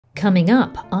Coming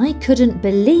up, I couldn't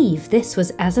believe this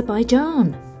was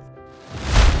Azerbaijan.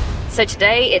 So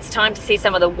today it's time to see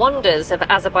some of the wonders of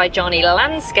Azerbaijani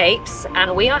landscapes,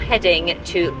 and we are heading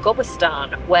to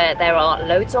Gobustan, where there are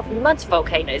loads of mud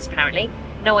volcanoes apparently.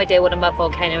 No idea what a mud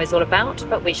volcano is all about,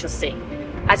 but we shall see.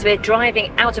 As we're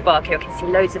driving out of Baku, I can see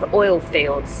loads of oil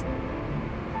fields.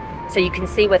 So you can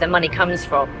see where the money comes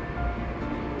from.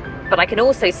 But I can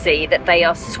also see that they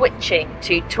are switching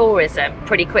to tourism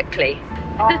pretty quickly.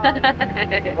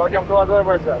 Welcome to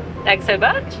Azerbaijan. Thanks so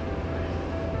much.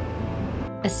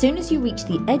 As soon as you reach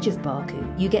the edge of Baku,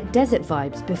 you get desert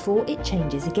vibes before it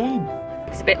changes again.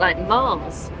 It's a bit like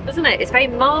Mars, isn't it? It's very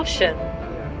Martian.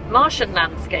 Martian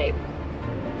landscape.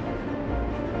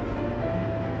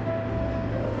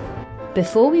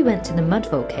 Before we went to the mud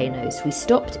volcanoes, we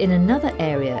stopped in another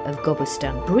area of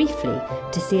Gobustan briefly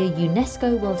to see a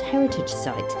UNESCO World Heritage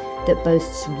Site that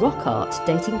boasts rock art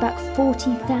dating back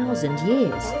 40,000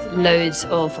 years. Loads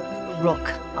of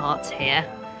rock art here.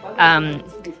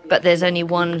 But there's only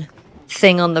one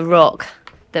thing on the rock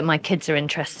that my kids are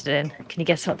interested in. Can you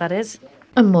guess what that is?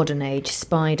 A modern age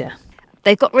spider.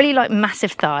 They've got really like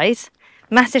massive thighs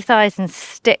and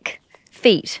stick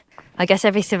feet. I guess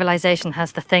every civilization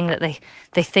has the thing that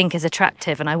they think is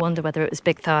attractive, and I wonder whether it was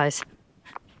big thighs.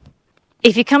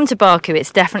 If you come to Baku,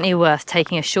 it's definitely worth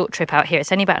taking a short trip out here.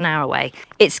 It's only about an hour away.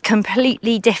 It's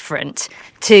completely different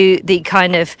to the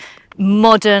kind of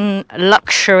modern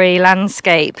luxury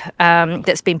landscape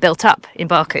that's been built up in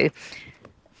Baku,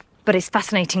 but it's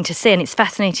fascinating to see, and it's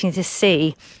fascinating to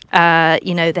see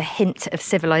you know, the hint of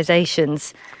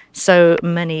civilizations so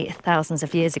many thousands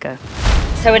of years ago.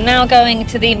 So we're now going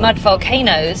to the mud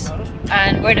volcanoes,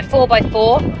 and we're in a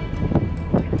 4x4,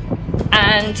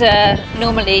 and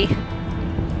normally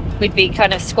we'd be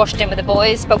kind of squashed in with the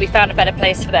boys, but we found a better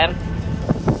place for them.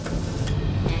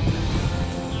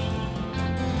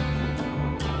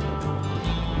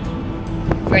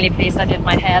 Really pleased I did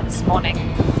my hair this morning.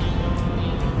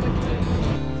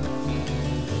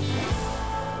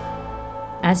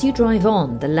 As you drive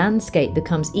on, the landscape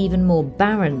becomes even more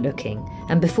barren looking,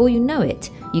 and before you know it,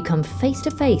 you come face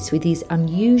to face with these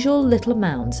unusual little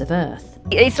mounds of earth.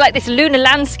 It's like this lunar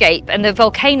landscape, and the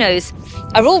volcanoes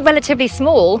are all relatively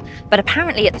small, but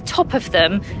apparently at the top of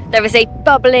them there is a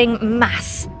bubbling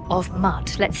mass of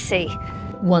mud. Let's see.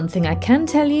 One thing I can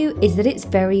tell you is that it's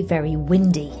very, very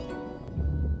windy.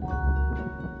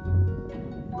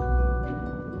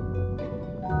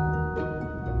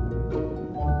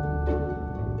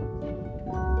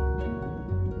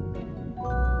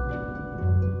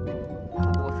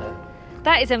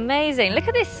 That is amazing. Look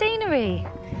at this scenery.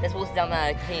 There's water down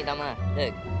there, continue down there,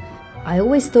 look. I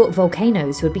always thought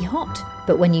volcanoes would be hot,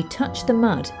 but when you touch the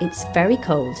mud, it's very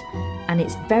cold and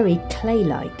it's very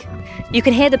clay-like. You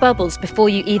can hear the bubbles before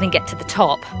you even get to the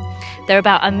top. They're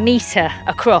about 1 metre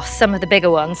across, some of the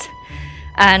bigger ones.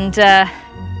 And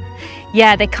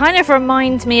yeah, they kind of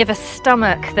remind me of a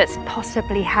stomach that's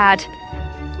possibly had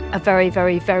a very,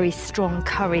 very, very strong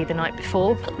curry the night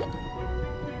before.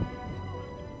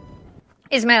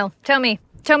 Ismail, tell me.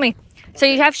 So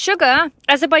you have sugar,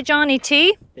 Azerbaijani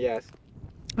tea? Yes.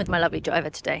 With my lovely driver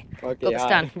today, Okay.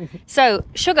 Gobustan. So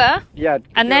sugar, Yeah.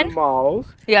 And then?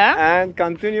 Mouth. yeah, And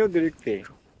continue drink tea.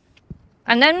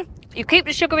 and then you keep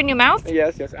the sugar in your mouth.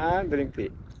 Yes, and drink tea.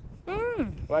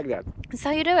 Like that. That's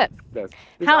how you do it. Yes.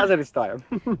 It's How- other style.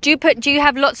 Do you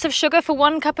have lots of sugar for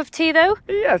 1 cup of tea though?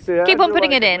 Yes. Yeah. Keep on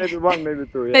putting it in. Maybe 1, maybe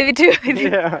 2. Yeah. Maybe 2.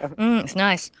 Yeah. It's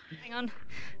nice. Hang on.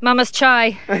 Mama's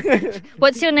chai.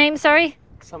 What's your name, sorry?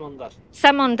 Samandar.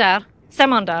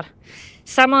 Samandar.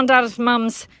 Samandar's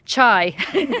mum's chai.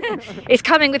 It's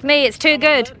coming with me, it's too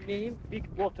good. Big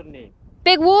water name.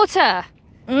 Big water.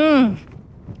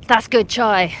 That's good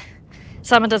chai.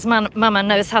 Samandar's mama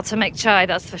knows how to make chai,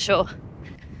 that's for sure.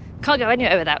 Can't go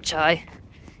anywhere without chai.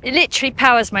 It literally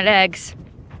powers my legs.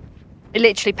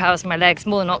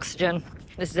 More than oxygen.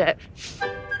 This is it.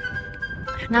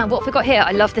 Now, what have we got here?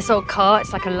 I love this old car.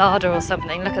 It's like a Lada or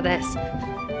something. Look at this.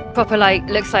 Proper, like,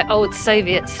 looks like old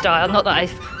Soviet style. Not that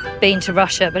I've been to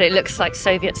Russia, but it looks like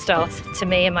Soviet style to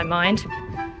me in my mind.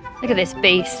 Look at this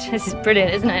beast. This is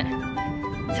brilliant, isn't it?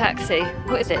 Taxi.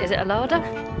 What is it? Is it a Lada?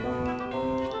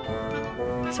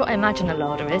 That's what I imagine a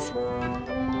Lada is.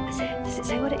 Is it? Does it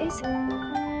say what it is?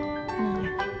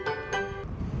 No.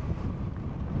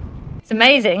 It's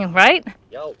amazing, right?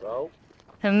 Yo, bro.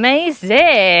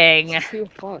 Amazing. Too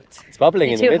hot. It's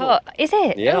bubbling in the Too middle. hot. Is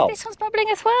it? Yeah. Oh, this one's bubbling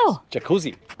as well.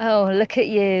 Jacuzzi. Oh, look at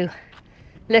you.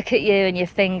 Look at you and your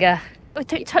finger. Oh,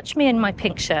 don't touch me in my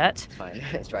pink shirt. Fine,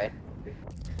 let's try it.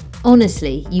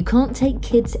 Honestly, you can't take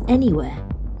kids anywhere.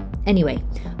 Anyway,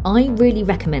 I really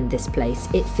recommend this place.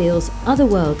 It feels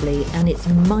otherworldly and it's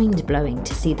mind-blowing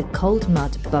to see the cold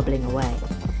mud bubbling away.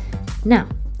 Now,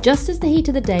 just as the heat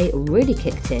of the day really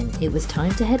kicked in, it was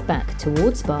time to head back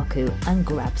towards Baku and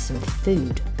grab some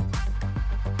food.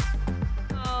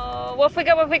 Oh, off we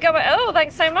go, off we go. Oh,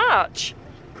 thanks so much.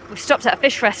 We've stopped at a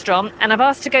fish restaurant and I've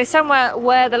asked to go somewhere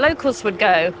where the locals would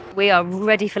go. We are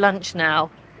ready for lunch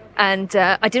now. And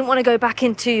I didn't want to go back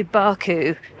into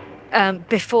Baku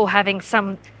before having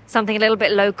something a little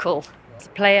bit local. The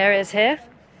play areas here,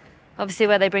 obviously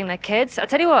where they bring their kids. I'll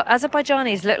tell you what,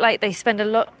 Azerbaijanis look like they spend a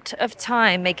lot of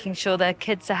time making sure their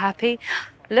kids are happy.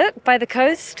 Look, by the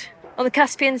coast, on the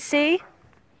Caspian Sea.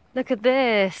 Look at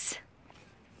this.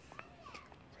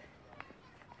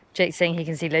 Jake's saying he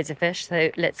can see loads of fish,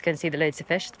 so let's go and see the loads of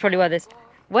fish. It's probably why there's...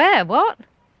 Where? What?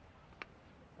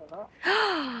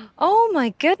 Oh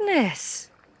my goodness.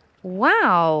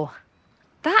 Wow.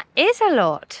 That is a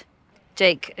lot.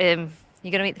 Jake,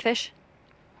 you gonna eat the fish?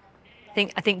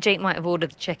 I think Jake might have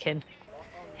ordered the chicken.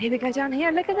 Here we go down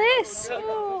here. Look at this.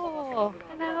 Oh,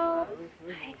 hello.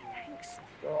 Hey, thanks.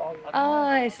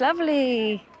 Oh, it's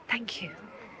lovely. Thank you.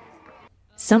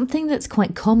 Something that's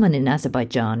quite common in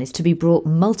Azerbaijan is to be brought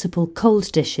multiple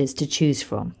cold dishes to choose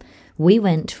from. We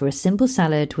went for a simple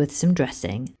salad with some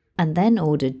dressing and then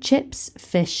ordered chips,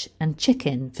 fish and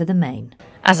chicken for the main.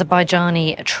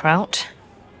 Azerbaijani trout,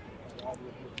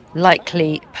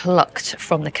 likely plucked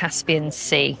from the Caspian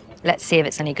Sea. Let's see if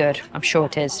it's any good. I'm sure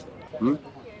it is.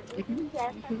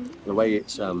 The way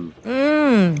it's That's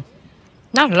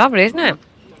lovely, isn't it?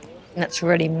 That's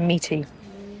really meaty.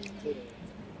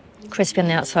 Crispy on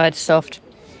the outside, soft.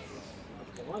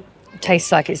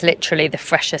 Tastes like it's literally the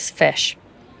freshest fish.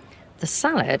 The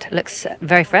salad looks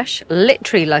very fresh,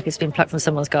 literally like it's been plucked from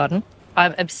someone's garden.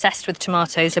 I'm obsessed with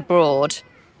tomatoes abroad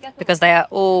because they are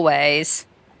always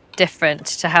different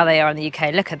to how they are in the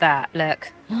UK. Look at that,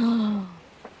 look.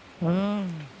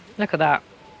 Look at that.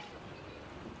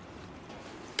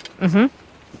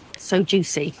 So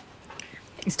juicy.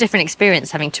 It's a different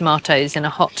experience having tomatoes in a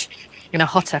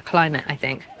hotter climate, I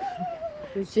think.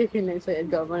 The chicken looks like it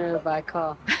got run over by a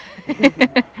car.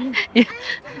 Yeah.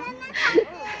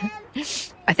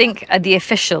 I think the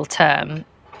official term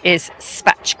is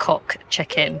spatchcock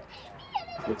chicken.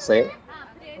 Let's say it.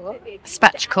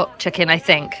 Spatchcock chicken, I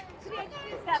think.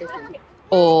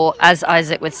 Or, as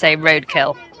Isaac would say,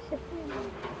 roadkill.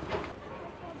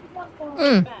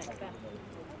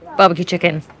 Barbecue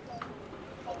chicken.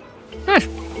 Nice.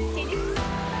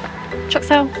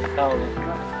 Choksel.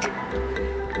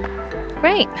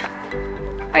 Great.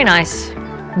 Very nice.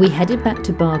 We headed back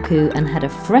to Baku and had a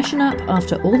freshen up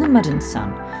after all the mud and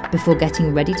sun before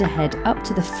getting ready to head up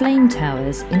to the Flame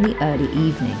Towers in the early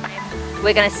evening.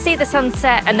 We're going to see the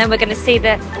sunset and then we're going to see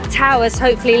the towers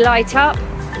hopefully light up.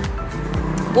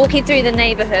 Walking through the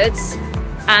neighbourhoods,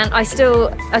 and I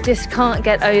just can't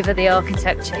get over the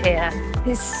architecture here.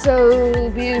 It's so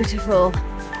beautiful,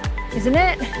 isn't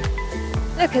it?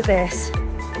 Look at this.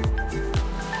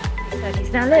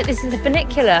 Now look, this is the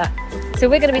funicular. So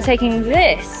we're going to be taking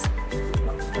this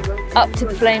up to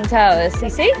the Flame Towers. You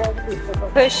see?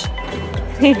 Push.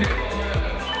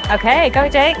 Okay, go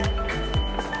Jake.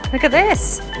 Look at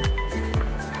this.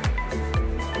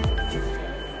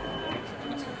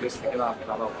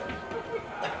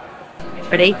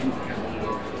 Ready?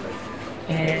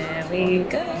 Here we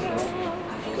go.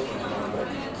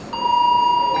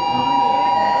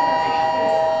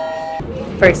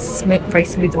 Very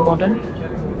smooth and modern.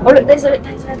 Oh look, there's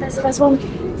the first one.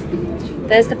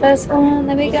 There's the first one,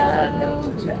 there we go.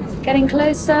 Getting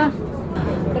closer.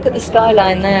 Look at the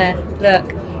skyline there,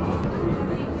 look.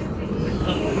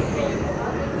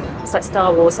 It's like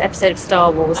Star Wars, episode of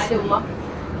Star Wars.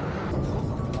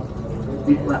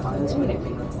 The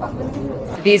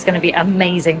view's going to be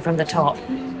amazing from the top.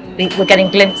 We're getting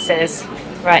glimpses.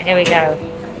 Right, here we go.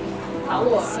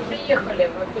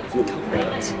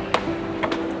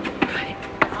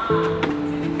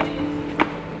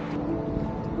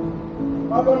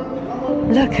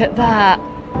 Look at that.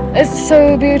 It's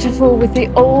so beautiful with the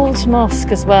old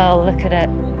mosque as well. Look at it.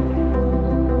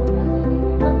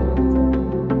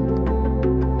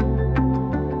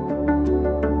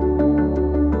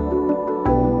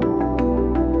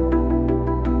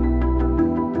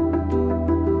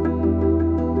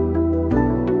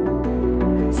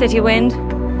 City wind,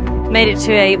 made it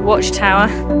to a watchtower,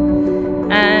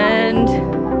 and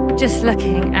just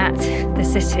looking at the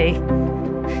city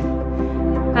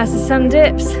as the sun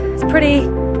dips. It's pretty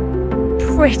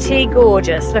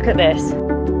gorgeous. Look at this.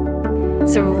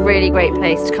 It's a really great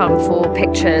place to come for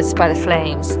pictures by the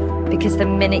flames, because the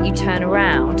minute you turn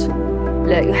around,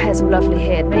 Look, your hair's all lovely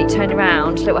here. The minute you turn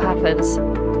around, look what happens.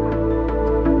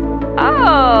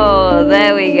 Oh,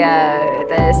 there we go.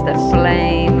 There's the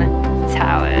Flame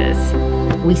Towers.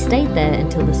 We stayed there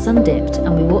until the sun dipped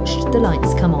and we watched the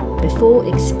lights come on before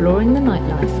exploring the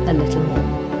nightlife a little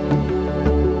more.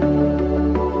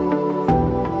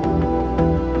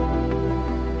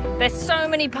 There's so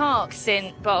many parks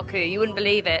in Baku, you wouldn't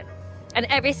believe it. And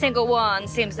every single one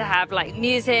seems to have like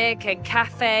music and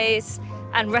cafes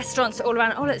and restaurants all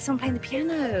around. Oh, look, someone playing the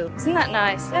piano. Isn't that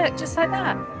nice? Look, just like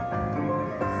that.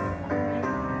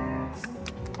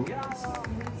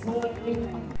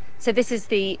 So this is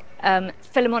the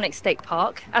Philharmonic State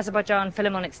Park, Azerbaijan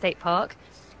Philharmonic State Park.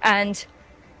 And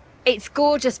it's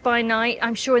gorgeous by night.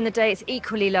 I'm sure in the day it's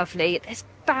equally lovely. There's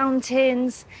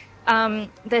fountains,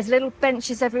 there's little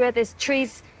benches everywhere, there's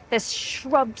trees, there's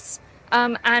shrubs,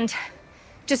 and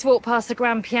just walk past the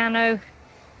grand piano.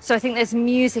 So I think there's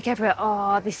music everywhere.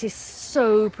 Oh, this is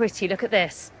so pretty. Look at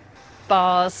this.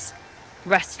 Bars,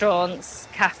 restaurants,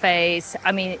 cafes.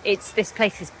 I mean, this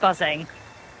place is buzzing.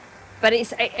 But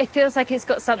it feels like it's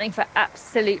got something for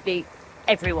absolutely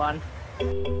everyone.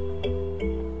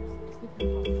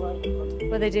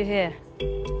 What do they do here?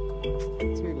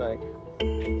 Two like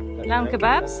Lamb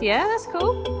kebabs? Yeah, that's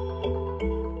cool.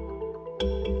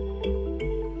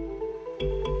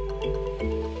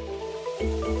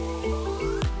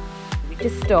 We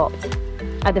just stopped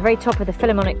at the very top of the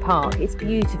Philharmonic Park. It's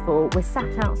beautiful. We're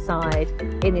sat outside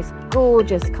in this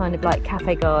gorgeous kind of like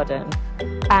cafe garden,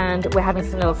 and we're having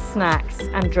some little snacks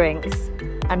and drinks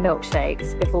and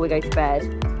milkshakes before we go to bed.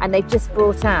 And they've just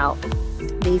brought out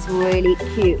these really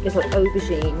cute little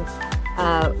aubergine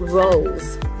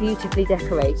rolls, beautifully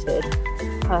decorated,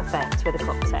 perfect with a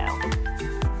cocktail.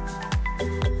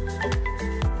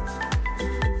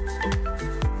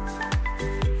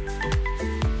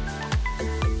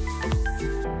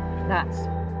 That's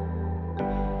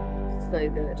so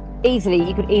good.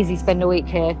 You could easily spend a week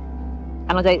here.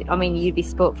 And I mean, you'd be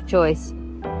sport for choice.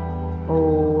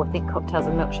 Oh, I think cocktails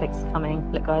and milkshakes are coming.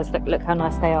 Look guys, look how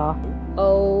nice they are.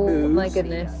 Oh my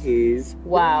goodness.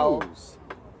 Wow.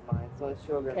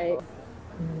 Okay.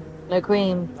 No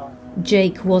cream.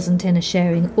 Jake wasn't in a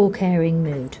sharing or caring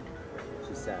mood.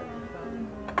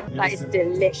 That is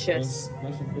delicious.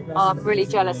 Oh, I'm really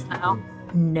jealous now.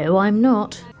 No, I'm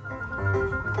not.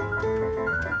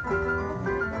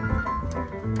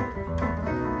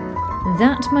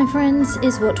 That, my friends,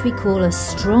 is what we call a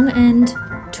strong end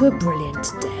to a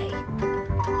brilliant day.